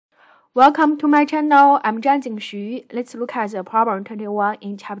Welcome to my channel. I'm Zhang Xu. Let's look at the problem 21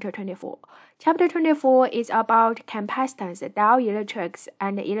 in chapter 24. Chapter 24 is about capacitance, dielectrics,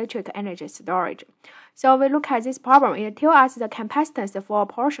 and electric energy storage. So we look at this problem. It tells us the capacitance for a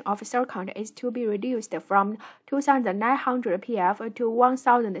portion of circuit is to be reduced from 2,900 pF to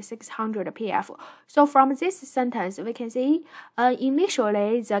 1,600 pF. So from this sentence, we can see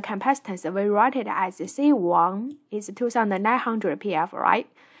initially the capacitance we write it as C1 is 2,900 pF, right?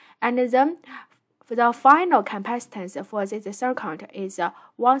 And then the final capacitance for this circuit is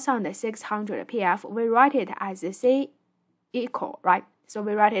 1,600 pF. We write it as C equal, right? So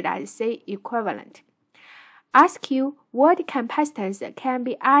we write it as C equivalent. Ask you what capacitance can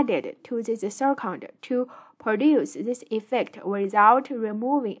be added to this circuit to produce this effect without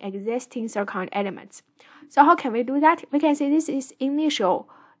removing existing circuit elements. So how can we do that? We can say this is initial,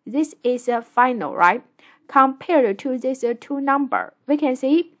 this is a final, right? Compared to these two numbers, we can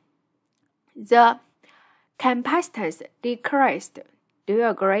see the capacitance decreased. Do you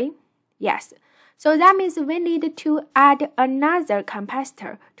agree? Yes. So that means we need to add another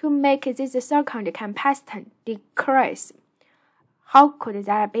capacitor to make this circuit capacitance decrease. How could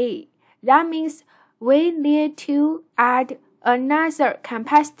that be? That means we need to add another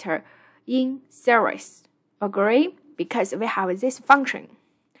capacitor in series. Agree? Because we have this function.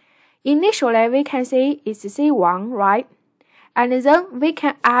 Initially, we can say it's C1, right? And then we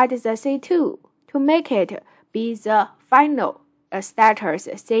can add the C2 to make it be the final status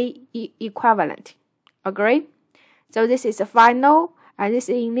C equivalent. Agree? So this is the final, and this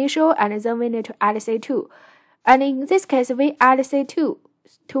is initial, and then we need to add C2. And in this case, we add C2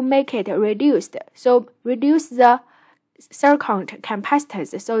 to make it reduced. So reduce the circuit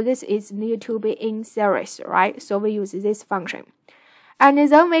capacitance. So this is need to be in series, right? So we use this function. And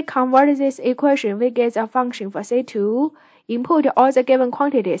then we convert this equation, we get a function for C2, input all the given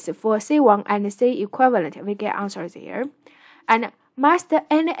quantities for C1 and C equivalent, we get answer there. And must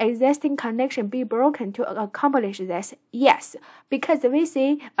any existing connection be broken to accomplish this? Yes, because we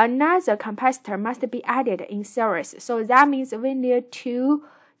see another capacitor must be added in series. So that means we need to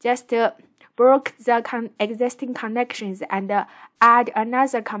just break the existing connections and add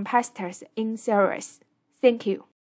another capacitors in series. Thank you.